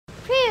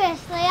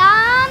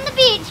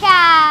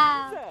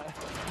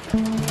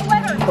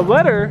A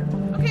letter?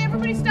 Okay,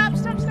 everybody stop.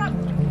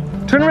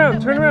 Turn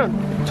around. Turn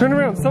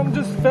around. Something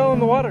just fell in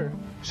the water.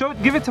 Show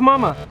it, give it to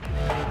Mama.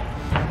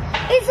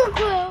 It's a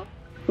clue.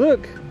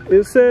 Look,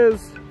 it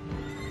says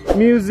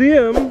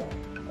Museum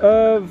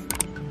of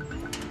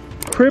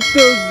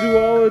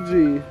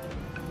Cryptozoology.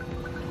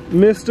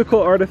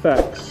 Mystical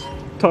artifacts.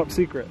 Top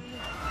secret.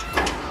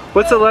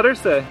 What's the letter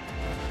say?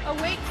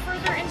 Await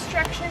further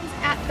instructions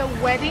at the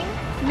wedding,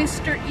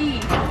 Mr. E.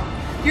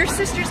 Your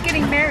sister's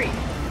getting married.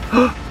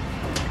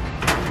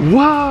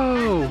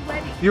 Whoa!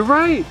 You're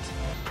right.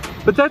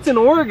 But that's in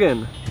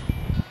Oregon.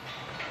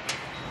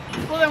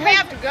 Well, then we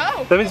have to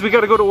go. That means we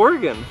gotta go to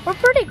Oregon. We're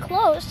pretty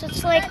close.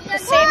 It's like the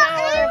same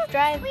hour of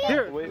drive.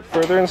 Here, wait,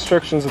 further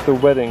instructions at the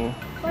wedding,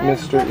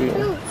 Mr. E.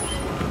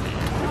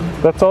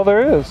 That's all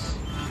there is.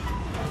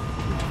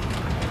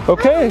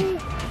 Okay.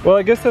 Well,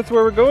 I guess that's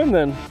where we're going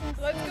then.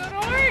 Let's go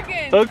to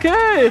Oregon.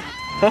 Okay.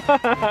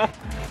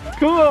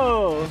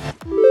 Cool.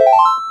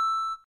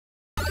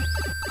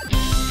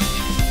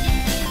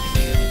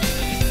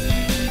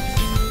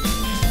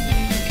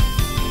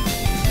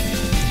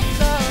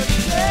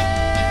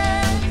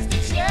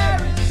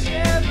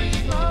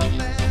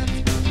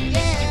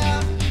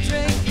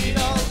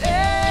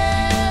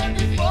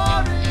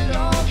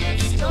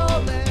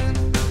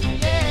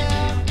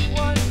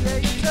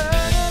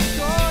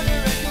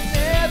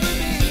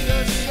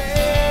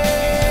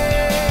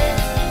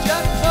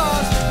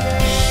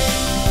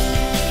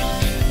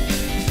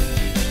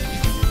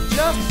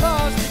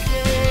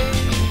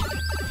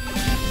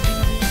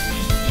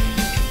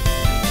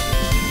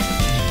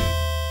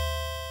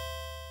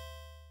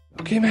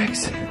 Okay,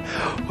 Max,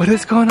 what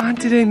is going on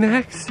today,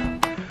 Max?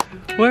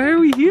 Why are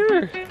we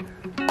here?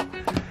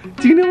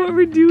 Do you know what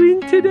we're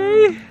doing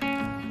today?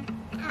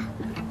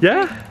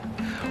 Yeah?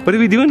 What are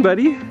we doing,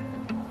 buddy?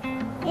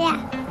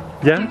 Yeah.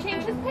 Yeah?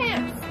 Change his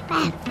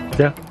pants.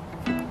 Yeah.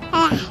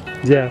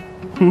 Yeah.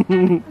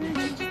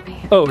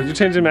 Oh, you're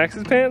changing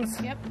Max's pants?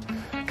 Yep.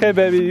 Okay,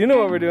 baby, you know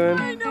what we're doing.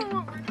 I know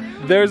what we're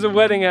doing. There's a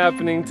wedding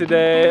happening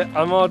today.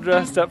 I'm all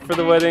dressed up for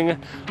the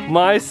wedding.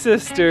 My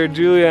sister,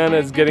 Juliana,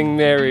 is getting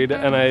married,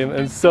 and I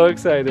am so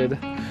excited.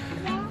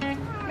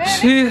 Man,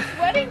 She- it's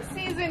wedding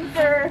season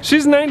for...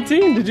 She's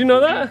 19, did you know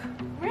that?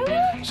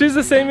 Really? She's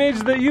the same age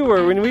that you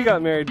were when we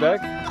got married,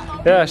 Beck.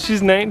 Yeah,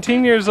 she's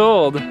 19 years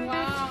old.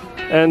 Wow.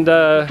 And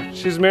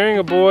she's marrying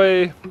a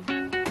boy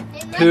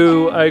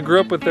who I grew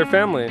up with their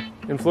family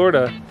in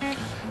Florida.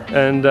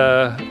 And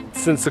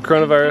since the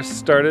coronavirus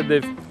started,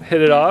 they've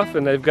hit it off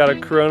and they've got a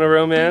corona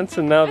romance,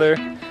 and now they're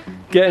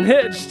getting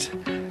hitched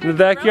in the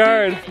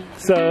backyard.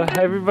 So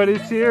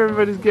everybody's here,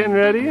 everybody's getting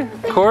ready.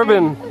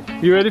 Corbin,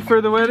 you ready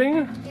for the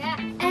wedding? Yeah.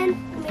 And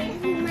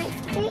maybe we might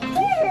stay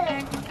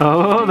here.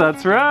 Oh,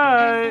 that's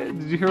right.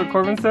 Did you hear what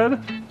Corbin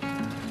said?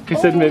 He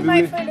said maybe we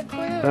might find a clue.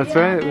 That's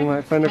right, we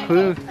might find a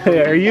clue.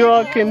 Hey, are you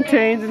all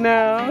contained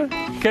now?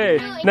 Okay,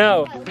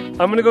 now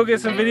I'm gonna go get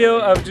some video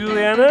of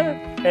Juliana,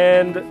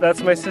 and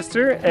that's my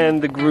sister,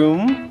 and the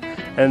groom,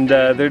 and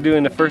they're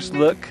doing the first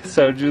look.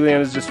 So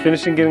Juliana's just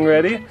finishing getting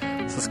ready,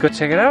 so let's go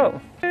check it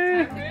out.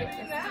 Hey.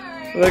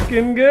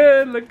 Looking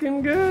good,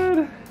 looking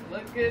good.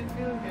 Look good,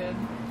 feel good.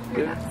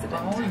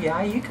 Oh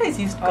yeah, you guys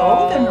used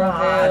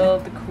goldenrod. Hail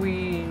the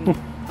queen.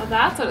 Oh,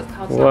 that's what it's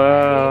called.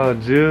 Wow,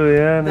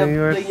 Juliana, The-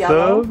 you are the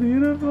yellow? so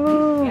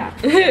beautiful. Yeah.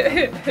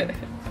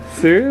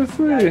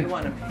 Seriously? Yeah, you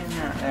want to pin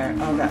that there.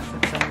 Oh, that's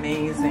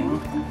amazing.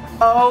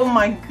 Oh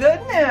my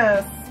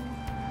goodness.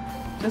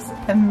 Just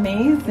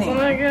amazing. Wasn't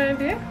that a good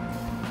idea?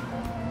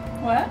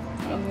 What?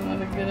 Wasn't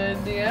that a good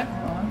idea?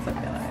 Oh, that's a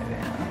good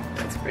idea.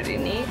 That's pretty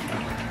neat.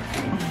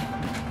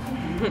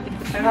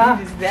 How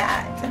is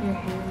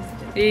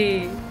that?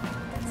 E.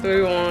 So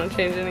we won't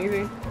change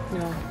anything?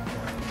 No.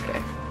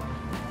 Okay.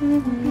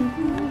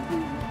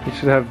 You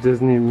should have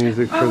Disney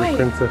music for the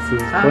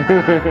princesses.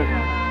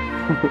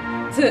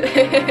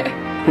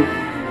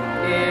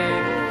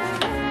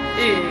 Yeah. E.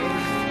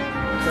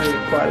 Very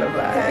I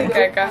qualified. think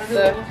I got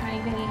the tiny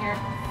thingy here.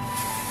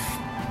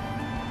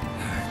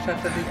 Shut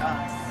the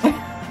eyes.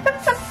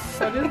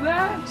 What is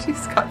that?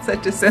 She's got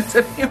such a sense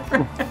of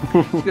humor.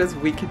 She goes,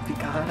 we could be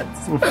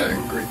gods.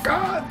 Angry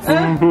gods.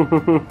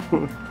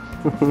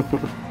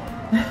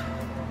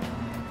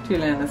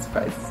 Juliana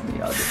surprises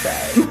me all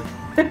the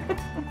time.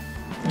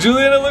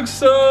 Juliana looks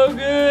so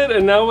good,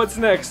 and now what's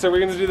next? So we're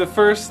gonna do the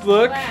first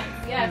look,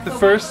 Yeah, the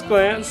first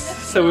glance.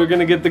 So we're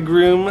gonna get the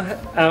groom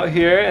out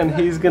here, and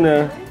he's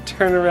gonna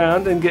turn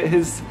around and get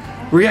his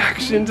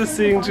reaction to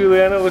seeing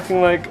Juliana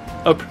looking like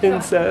a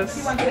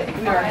princess.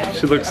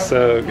 She looks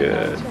so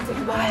good.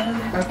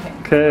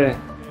 Okay.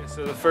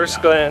 So the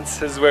first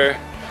glance is where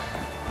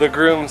the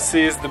groom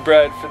sees the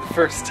bride for the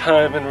first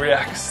time and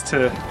reacts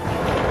to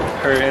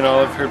her in all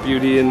of her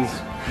beauty. And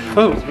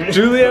oh,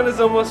 Juliana's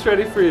almost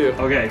ready for you.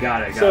 Okay,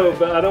 got it.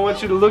 But I don't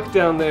want you to look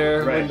down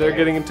there when they're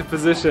getting into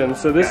position.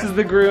 So this is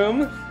the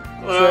groom.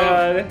 Say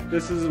hi.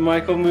 This is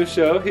Michael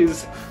Musho.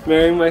 He's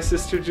marrying my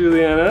sister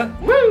Juliana.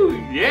 Woo!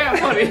 Yeah,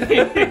 buddy.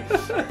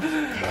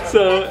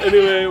 So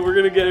anyway, we're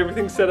gonna get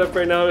everything set up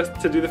right now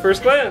to do the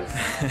first glance.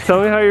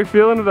 Tell me how you're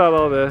feeling about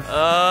all this.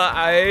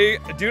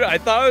 Dude, I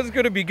thought it was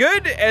gonna be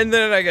good, and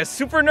then I got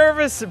super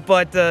nervous,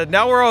 but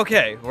now we're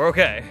okay. We're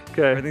okay.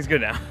 Okay. Everything's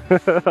good now.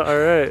 All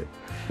right.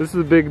 This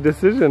is a big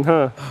decision,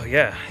 huh? Oh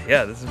yeah,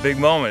 this is a big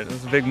moment. This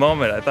is a big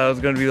moment. I thought it was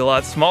gonna be a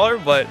lot smaller,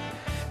 but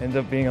ended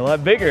up being a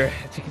lot bigger,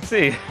 as you can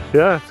see.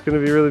 Yeah, it's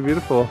gonna be really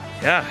beautiful.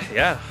 Yeah,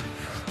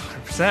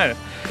 100%.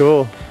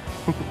 Cool.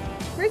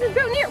 Where's his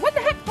goat near? What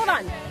the heck? Hold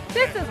on.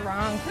 This is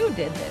wrong. Who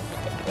did this?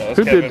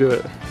 Who did do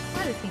it?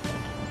 How does he think?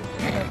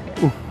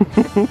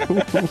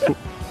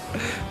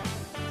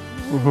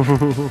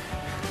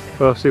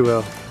 Well, she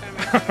will.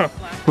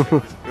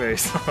 Very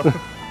soft.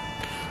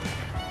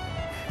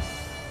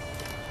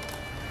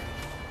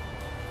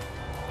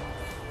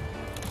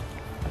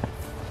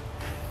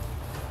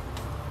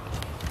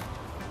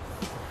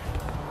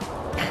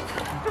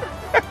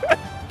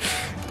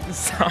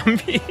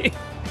 Zombie.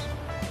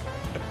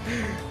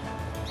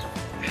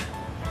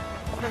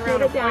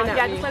 Put it down.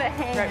 Yeah, just let it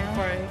hang Right now.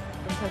 before I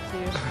touch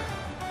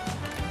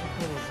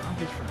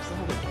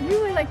you. You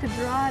really like to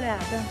draw it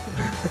out, don't you?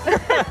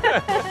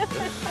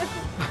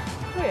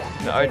 Oh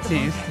yeah. No,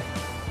 artiste.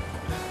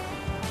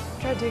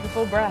 Try to take a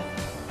full breath.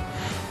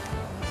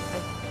 I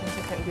guess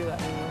I can't do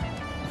that anymore.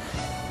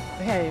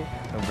 Okay,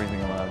 No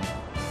breathing allowed.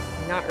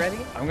 you're not ready?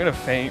 I'm gonna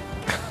faint.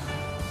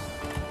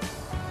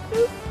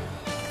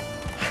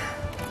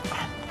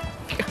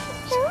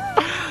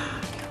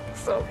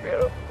 So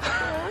beautiful.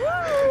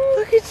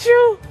 Look at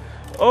you.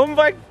 Oh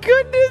my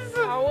goodness.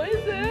 How is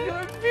it?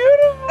 You're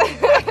beautiful.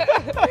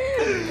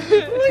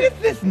 Look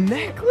at this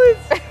necklace.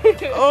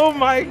 Oh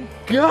my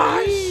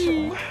gosh.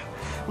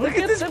 Look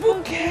at this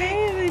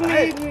bouquet they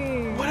made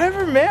me.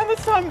 Whatever, man.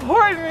 That's not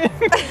important.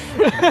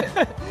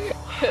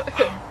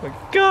 Oh my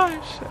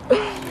gosh.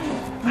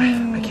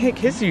 I can't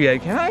kiss you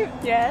yet, can I?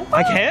 Yes.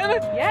 I can?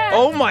 Yes.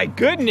 Oh my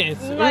goodness.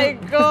 My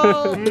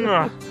God.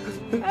 Mwah.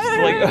 It's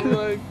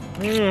like,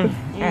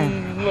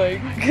 My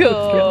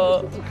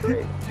God.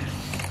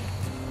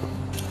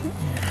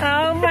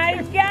 Oh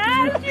my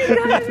gosh, you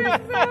guys are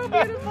so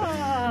beautiful.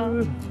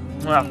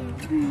 Wow. I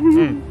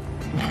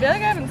feel like I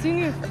haven't seen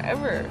you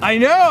forever. I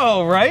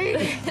know, right?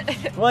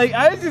 Like,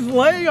 I was just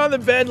laying on the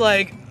bed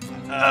like,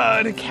 in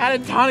a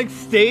catatonic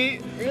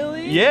state.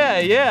 Really?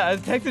 Yeah. I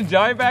was texting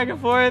Johnny back and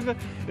forth. Oh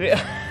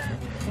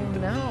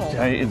no.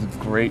 Johnny is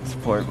great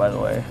support, by the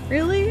way.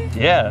 Really?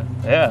 Yeah.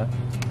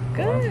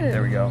 Good.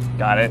 There we go.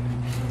 Got it.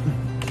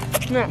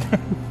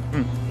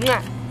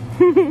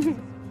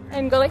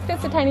 And go like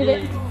this a tiny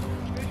bit.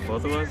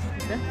 Both of us?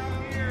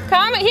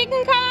 Come, he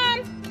can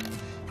come.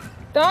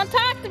 Don't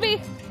talk to me.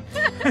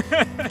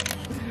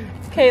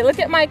 Okay, look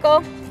at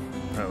Michael.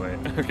 Oh, wait.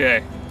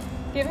 Okay.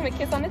 Give him a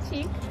kiss on the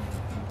cheek.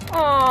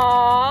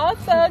 Aww,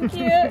 so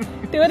cute.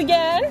 Do it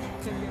again.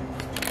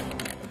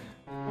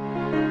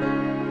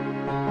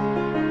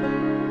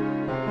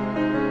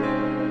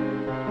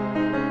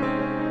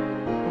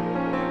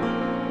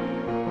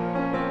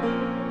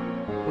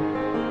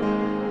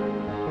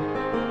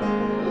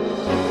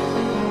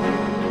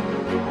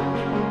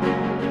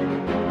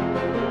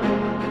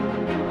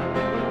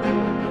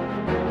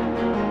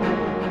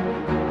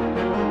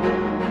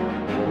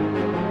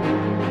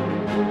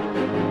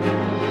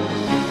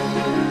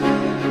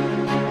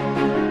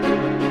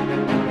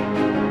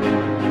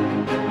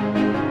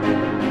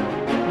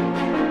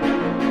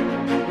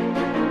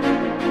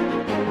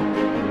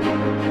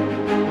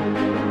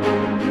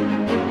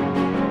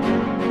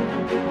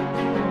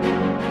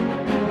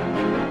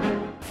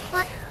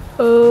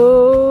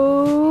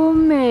 Oh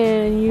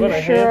man, you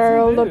sure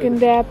are looking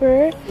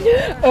dapper.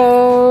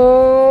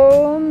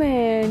 Oh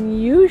man,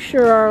 you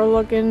sure are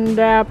looking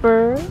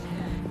dapper.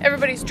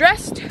 Everybody's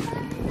dressed.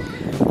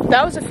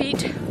 That was a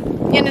feat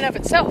in and of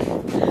itself.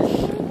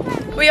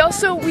 We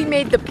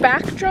made the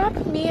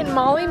backdrop. Me and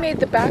Molly made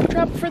the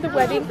backdrop for the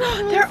wedding.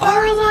 There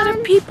are a lot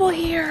of people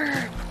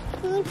here.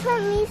 Can you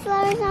put me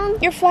flowers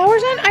on? Your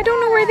flowers on? I don't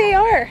know where they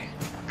are.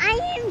 I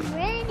am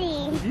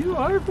ready. You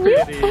are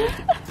pretty.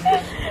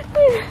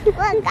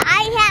 Look,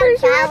 I have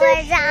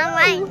flowers on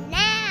right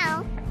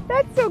now.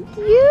 That's so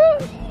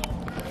cute.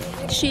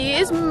 She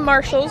is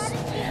Michael's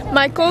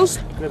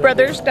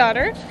brother's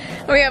daughter.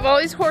 And we have all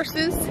these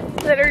horses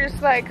that are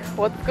just like,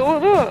 what's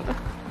going on?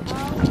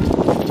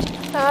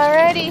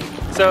 Alrighty.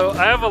 So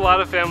I have a lot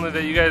of family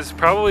that you guys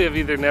probably have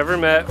either never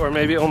met or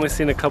maybe only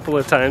seen a couple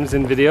of times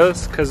in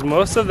videos, because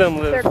most of them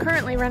live... They're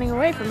currently running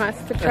away from us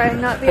to try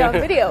and not be on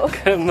video.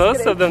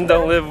 Most of them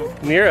don't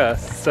live near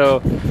us.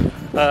 So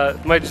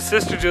my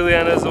sister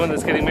Juliana is the one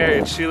that's getting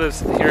married. She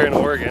lives here in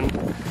Oregon.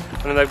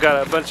 And then I've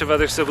got a bunch of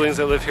other siblings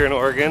that live here in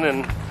Oregon,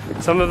 and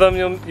some of them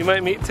you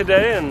might meet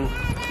today, and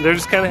they're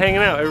just kind of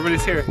hanging out.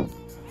 Everybody's here.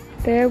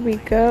 There we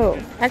go.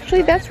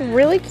 Actually, that's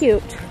really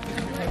cute.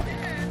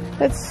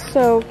 That's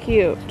so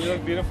cute. You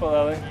look beautiful,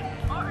 Ellie.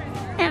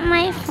 At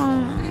my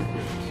phone.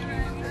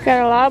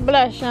 Got a lot of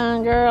blush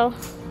on, girl.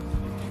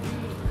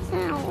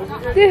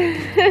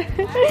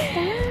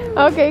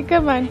 Okay,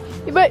 come on.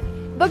 But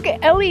look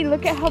at Ellie.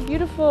 Look at how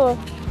beautiful.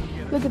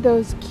 Look at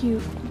those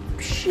cute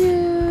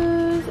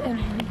shoes and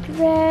her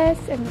dress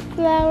and the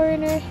flower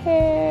in her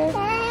hair.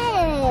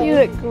 You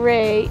look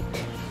great.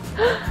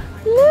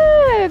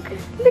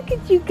 Look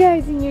at you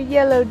guys in your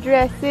yellow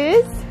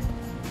dresses.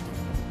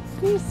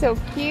 You're so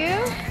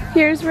cute.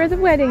 Here's where the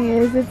wedding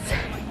is. It's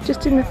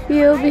just in the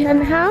field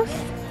behind the house.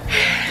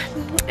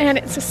 And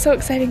it's just so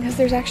exciting because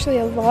there's actually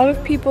a lot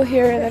of people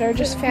here that are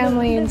just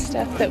family and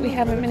stuff that we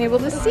haven't been able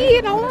to see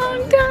in a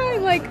long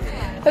time, like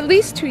at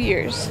least 2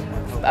 years.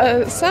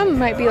 Some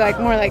might be like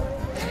more like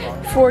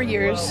 4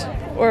 years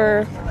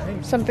or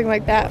something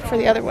like that for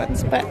the other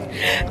ones. But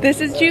this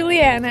is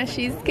Juliana.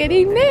 She's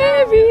getting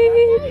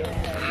married.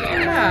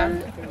 Yeah.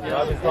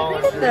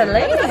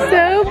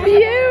 So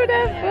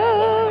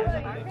beautiful.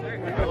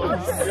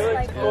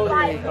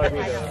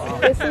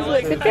 This is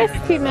what the dress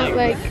came out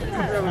like.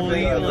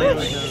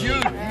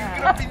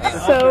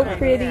 So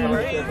pretty.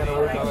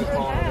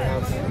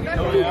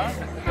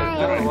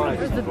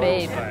 Where's the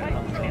babe?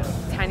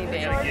 Tiny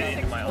babe.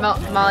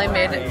 Molly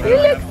made it. You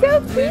look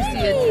so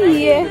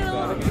pretty.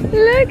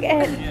 Look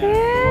at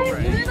that.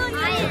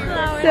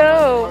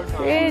 So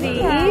pretty.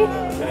 I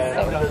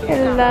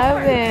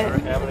love it.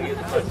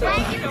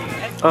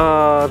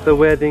 Ah, the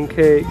wedding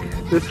cake.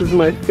 This is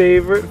my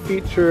favorite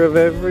feature of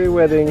every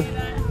wedding.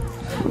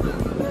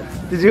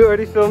 Did you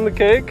already film the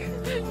cake?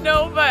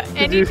 No, but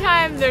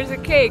anytime there's a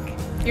cake,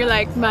 you're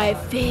like, my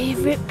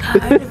favorite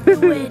part of the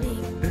wedding.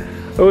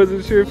 I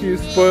wasn't sure if you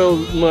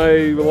spoiled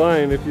my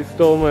line, if you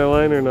stole my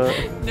line or not.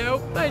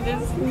 Nope, I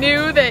just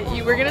knew that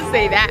you were gonna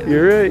say that.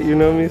 You're right, you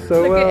know me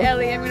so well. Look at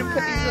Ellie, I'm gonna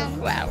put these little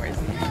flowers.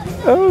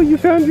 Oh, you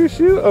found your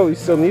shoe? Oh, you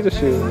still need a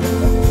shoe.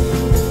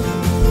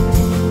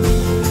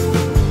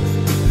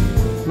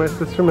 My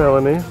sister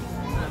Melanie.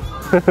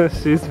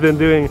 She's been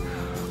doing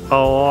a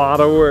lot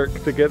of work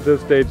to get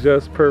this day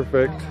just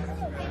perfect.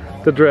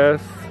 The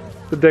dress,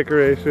 the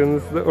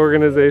decorations, the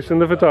organization,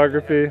 the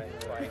photography.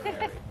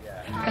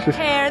 The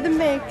hair, the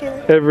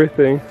makeup.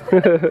 Everything.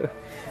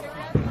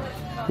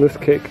 This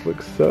cake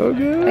looks so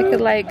good. I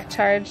could like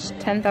charge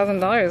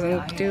 $10,000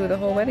 and do the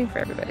whole wedding for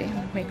everybody.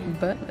 Make a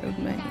buttload of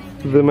money.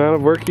 The amount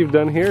of work you've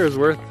done here is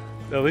worth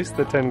at least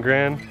the 10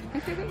 grand.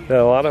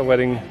 A lot of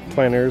wedding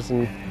planners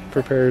and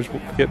preparers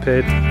get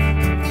paid.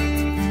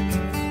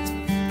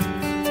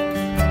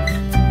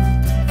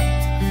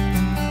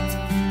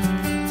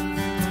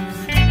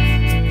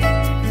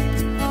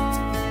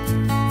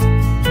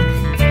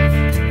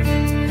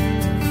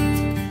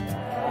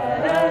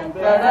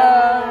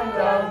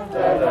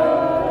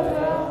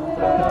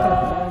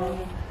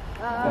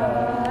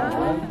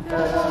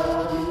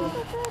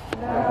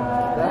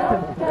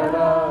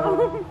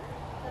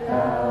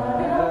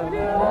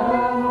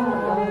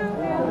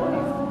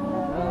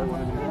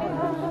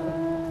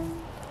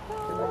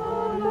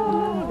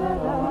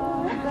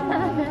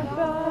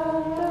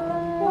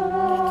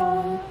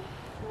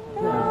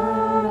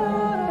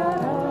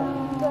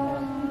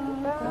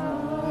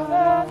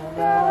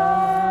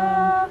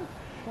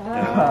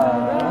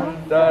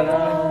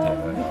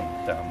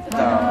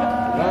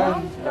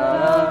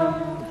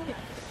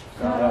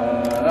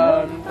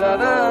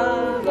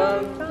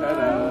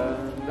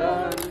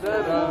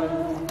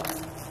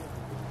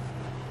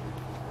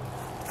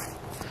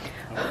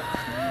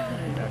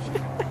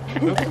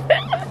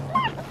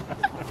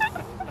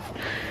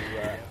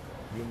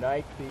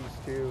 Unite these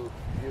two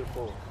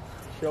beautiful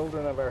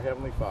children of our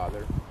Heavenly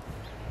Father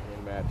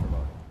in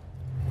matrimony.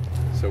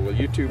 So will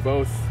you two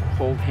both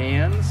hold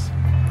hands?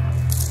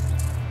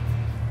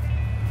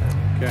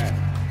 Okay.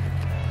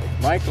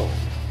 Michael,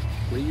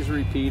 please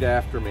repeat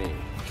after me.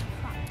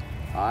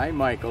 I,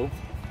 Michael.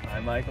 I,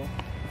 Michael.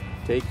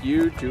 Take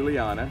you,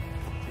 Juliana.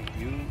 Take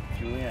you,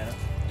 Juliana.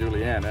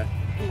 Juliana.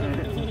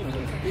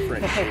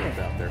 French words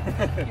out there.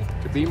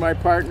 To be my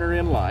partner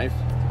in life.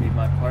 To be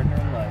my partner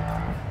in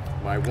life.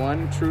 My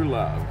one true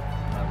love.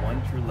 My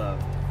one true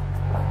love.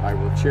 I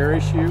will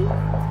cherish you.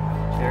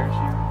 Cherish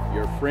you.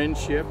 Your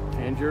friendship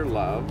and your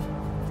love.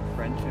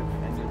 Friendship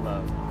and your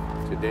love.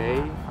 Today,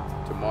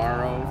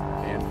 tomorrow,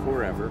 and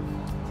forever.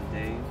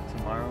 Today,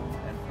 tomorrow,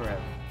 and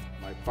forever.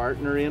 My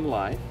partner in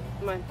life.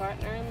 My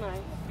partner in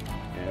life.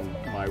 And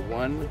my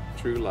one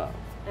true love.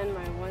 And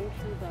my one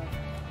true love.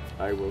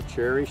 I will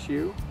cherish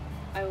you.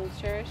 I will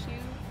cherish you.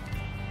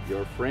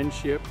 Your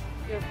friendship.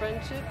 Your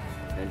friendship.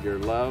 And your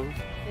love.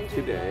 And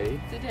your today.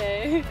 Love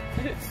today.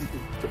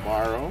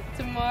 Tomorrow.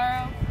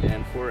 Tomorrow.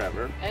 And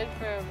forever. And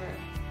forever.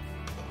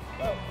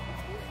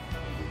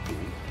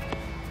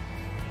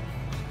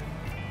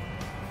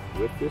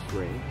 With this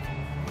ring.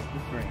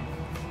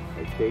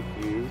 I take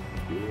you,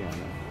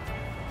 Juliana.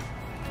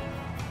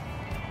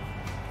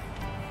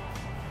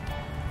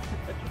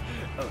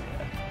 Oh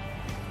yeah.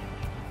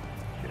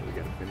 Okay, we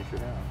gotta finish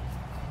it out.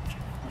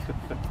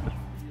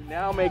 You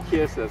now may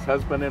kiss as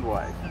husband and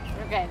wife.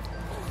 Okay.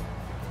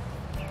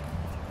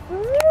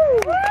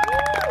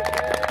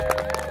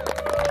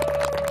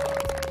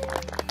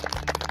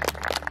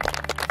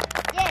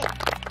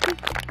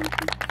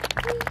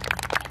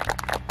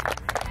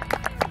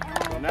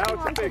 So now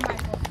it's official.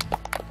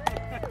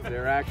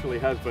 They're actually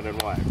husband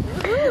and wife.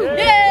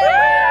 Yay!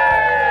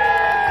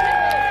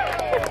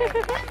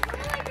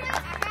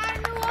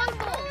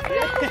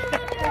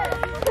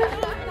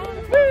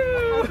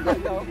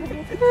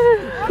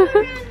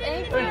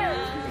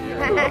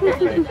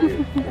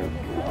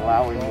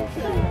 Allowing you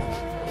to do it.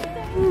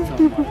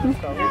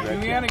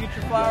 Juliana, get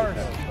your flowers.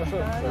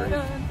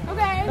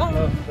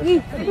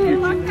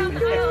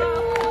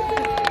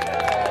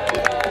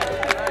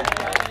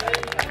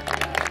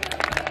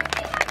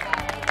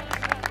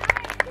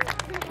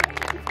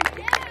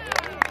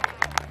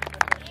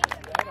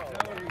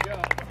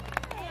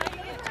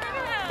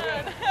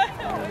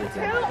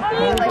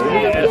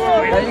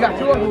 Yeah, you got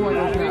 2 Uncle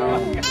Michaels now.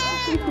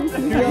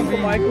 2 Uncle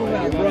Michaels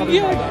and a brother.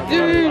 Yeah,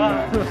 dude.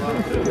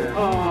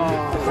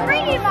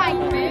 Three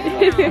Michaels.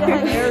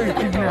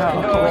 Married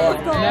now.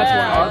 And that's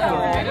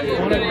why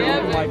one of your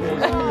Uncle Michaels.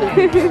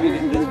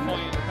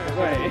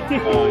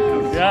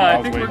 Yeah,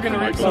 I think we're going to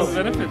reap some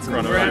benefits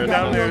because we're heading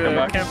down there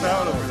to camp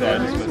out over there.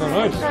 My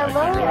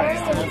mom likes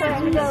to try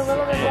to go a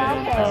little bit that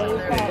way.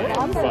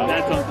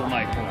 That's Uncle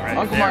Michael, right?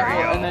 Uncle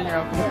Michael, and then your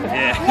Uncle Michael.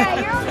 Yeah. Yeah,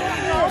 you're Uncle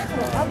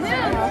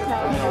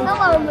Michael.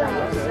 Hello,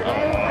 Moose.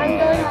 I'm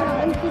going to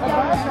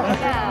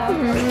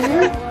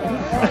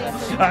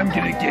I'm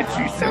gonna get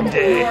you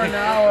someday. You are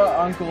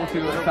now uncle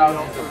to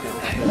 1,000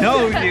 kids.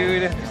 No,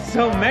 dude.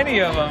 So many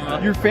of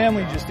them. Your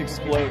family just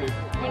exploded.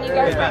 When you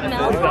guys got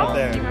milk, out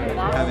there.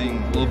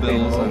 Having little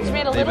bills and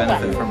they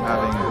benefit from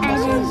having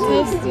muscles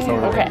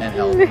Okay. and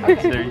health.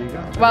 There you go.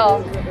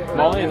 Well,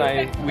 Molly and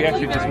I, we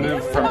actually just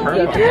moved from her.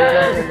 Thank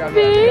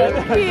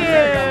you.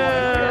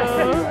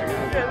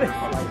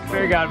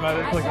 Fairy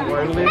godmother's looking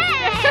worldly. I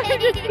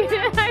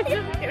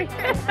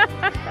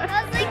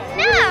was like,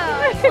 no.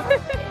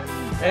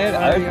 And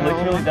I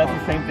literally, that's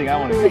the same thing I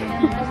want to do.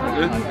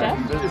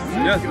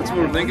 Yeah, that's what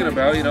we're thinking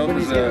about, you know,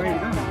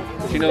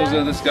 because she knows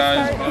this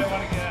guy.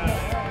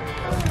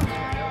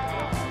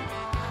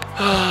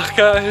 Oh,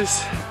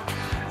 guys,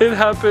 it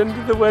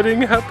happened. The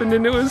wedding happened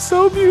and it was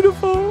so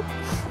beautiful.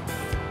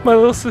 My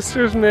little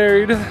sister's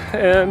married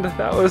and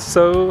that was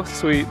so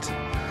sweet.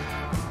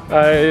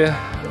 I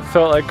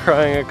felt like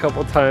crying a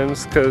couple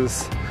times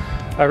because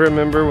I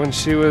remember when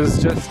she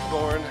was just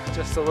born,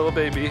 just a little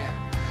baby.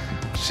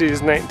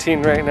 She's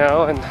 19 right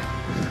now, and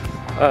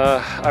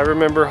I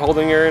remember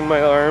holding her in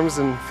my arms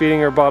and feeding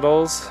her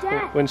bottles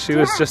when she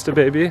was just a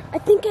baby. I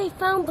think I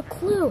found the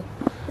clue.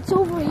 It's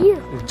over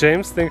here.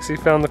 James thinks he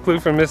found the clue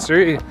from Mr.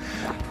 E.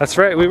 That's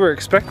right, we were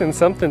expecting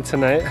something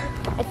tonight.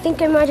 I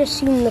think I might have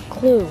seen the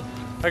clue.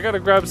 I gotta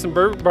grab some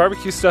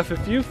barbecue stuff.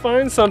 If you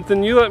find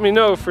something, you let me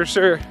know for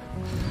sure.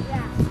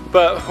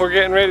 But we're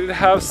getting ready to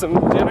have some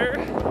dinner.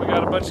 We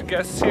got a bunch of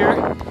guests here.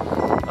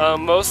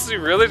 Mostly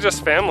really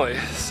just family.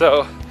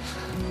 So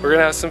we're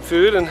gonna have some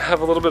food and have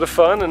a little bit of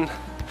fun, and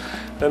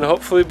then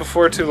hopefully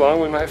before too long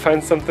we might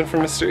find something for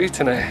Mr. E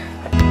tonight.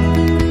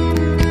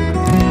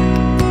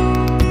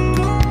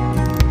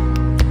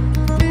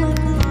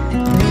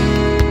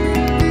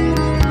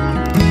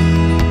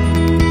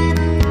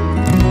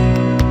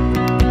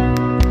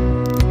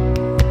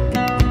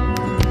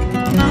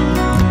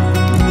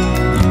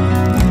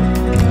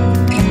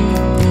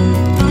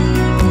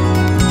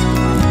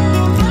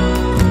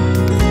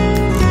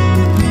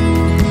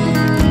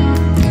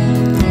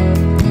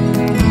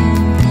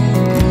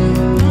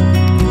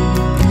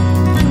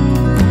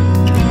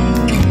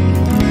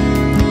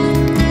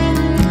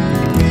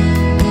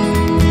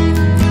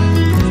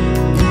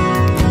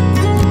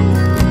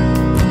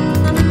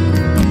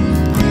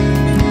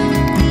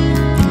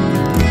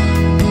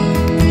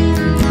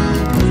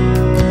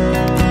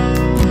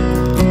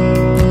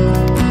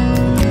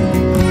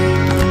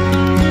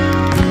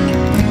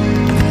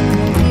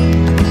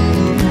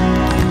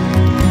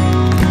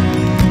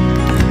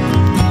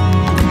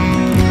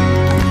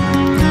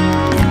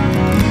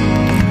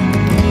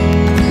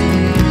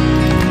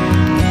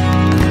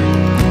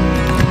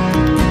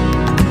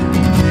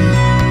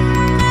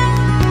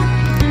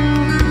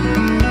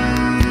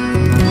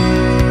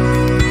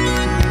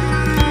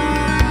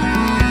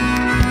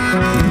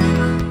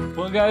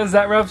 Guys,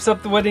 that wraps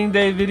up the wedding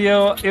day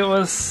video. It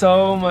was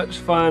so much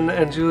fun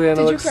and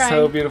Juliana looked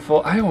so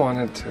beautiful. I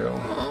wanted to.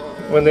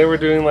 When they were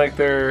doing like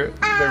their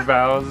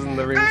vows and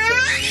the ring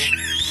ceremony.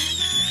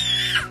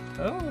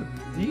 Oh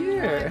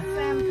dear.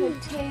 Some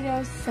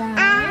potato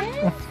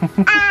salad.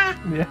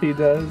 Yeah, he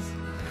does.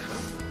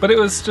 But it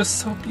was just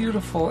so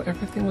beautiful.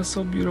 Everything was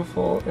so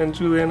beautiful and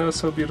Juliana was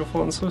so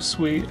beautiful and so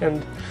sweet,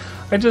 and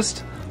I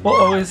just will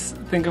always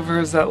think of her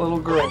as that little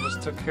girl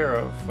just took care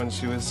of when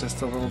she was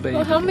just a little baby.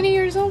 Well, how many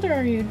years older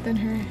are you than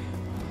her?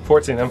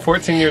 14. I'm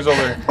 14 years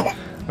older.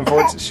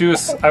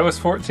 I was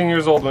 14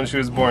 years old when she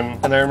was born,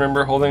 and I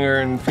remember holding her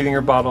and feeding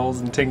her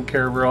bottles and taking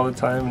care of her all the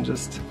time, and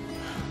just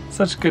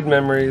such good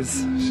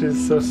memories.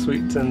 She's so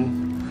sweet,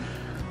 and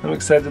I'm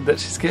excited that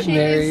she's getting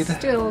married. She's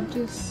still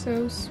just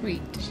so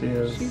sweet. She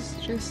is. She's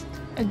just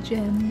a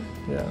gem.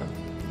 Yeah.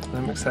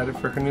 I'm excited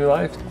for her new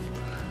life.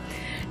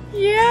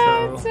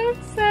 Yeah, it's so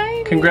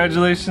exciting.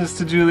 Congratulations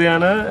to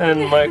Juliana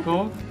and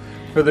Michael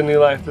for the new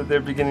life that they're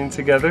beginning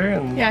together.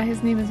 And yeah,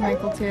 his name is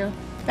Michael too.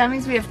 That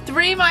means we have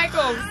 3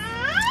 Michaels.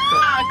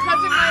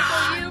 Cousin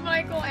Michael, you,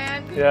 Michael,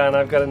 and... Yeah, and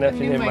I've got a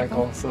nephew named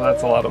Michael. Michael, so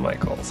that's a lot of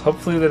Michaels.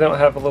 Hopefully they don't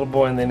have a little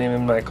boy and they name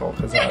him Michael,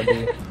 because that would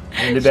be a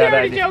really She bad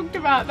already idea. joked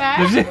about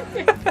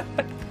that.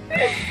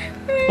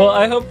 Well,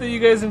 I hope that you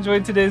guys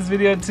enjoyed today's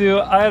video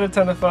too. I had a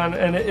ton of fun,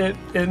 and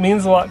it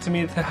means a lot to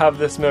me to have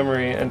this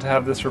memory and to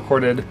have this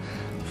recorded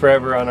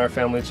forever on our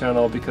family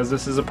channel, because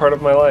this is a part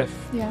of my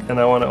life. Yeah. And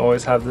I want to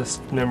always have this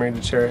memory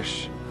to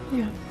cherish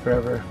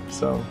forever.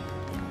 So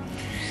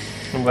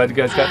I'm glad you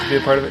guys got to be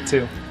a part of it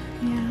too.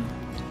 Yeah.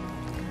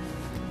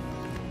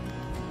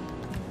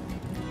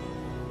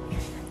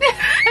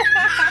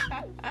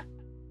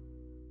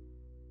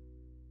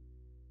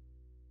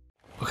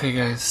 Okay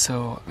guys,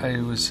 so I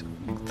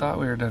thought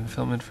we were done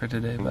filming for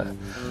today, but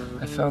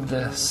I found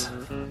this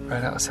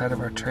right outside of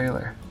our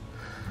trailer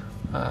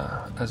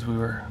as we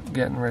were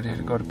getting ready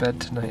to go to bed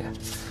tonight,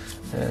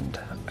 and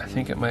I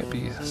think it might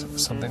be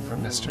something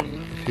from Mystery.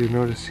 If you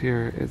notice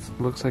here, it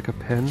looks like a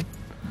pen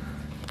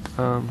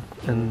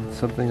and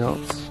something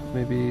else,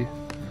 maybe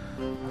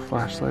a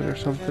flashlight or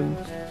something,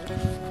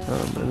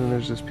 and then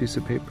there's this piece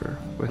of paper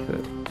with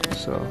it.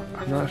 So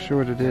I'm not sure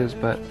what it is,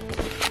 but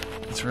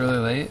it's really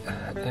late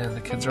and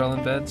the kids are all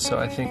in bed, so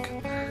I think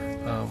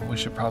we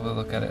should probably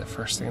look at it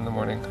first thing in the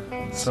morning.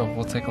 So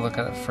we'll take a look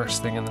at it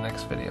first thing in the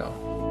next video.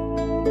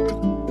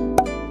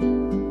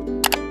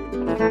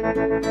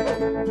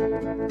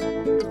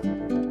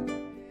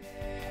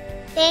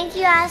 Thank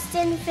you,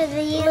 Austin, for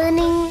the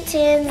Looney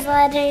Tunes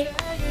letter.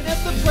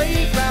 At the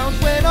playground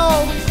when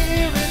all we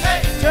hear is,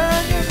 hey,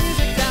 turn your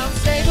music down,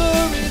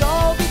 savor it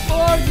all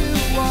before you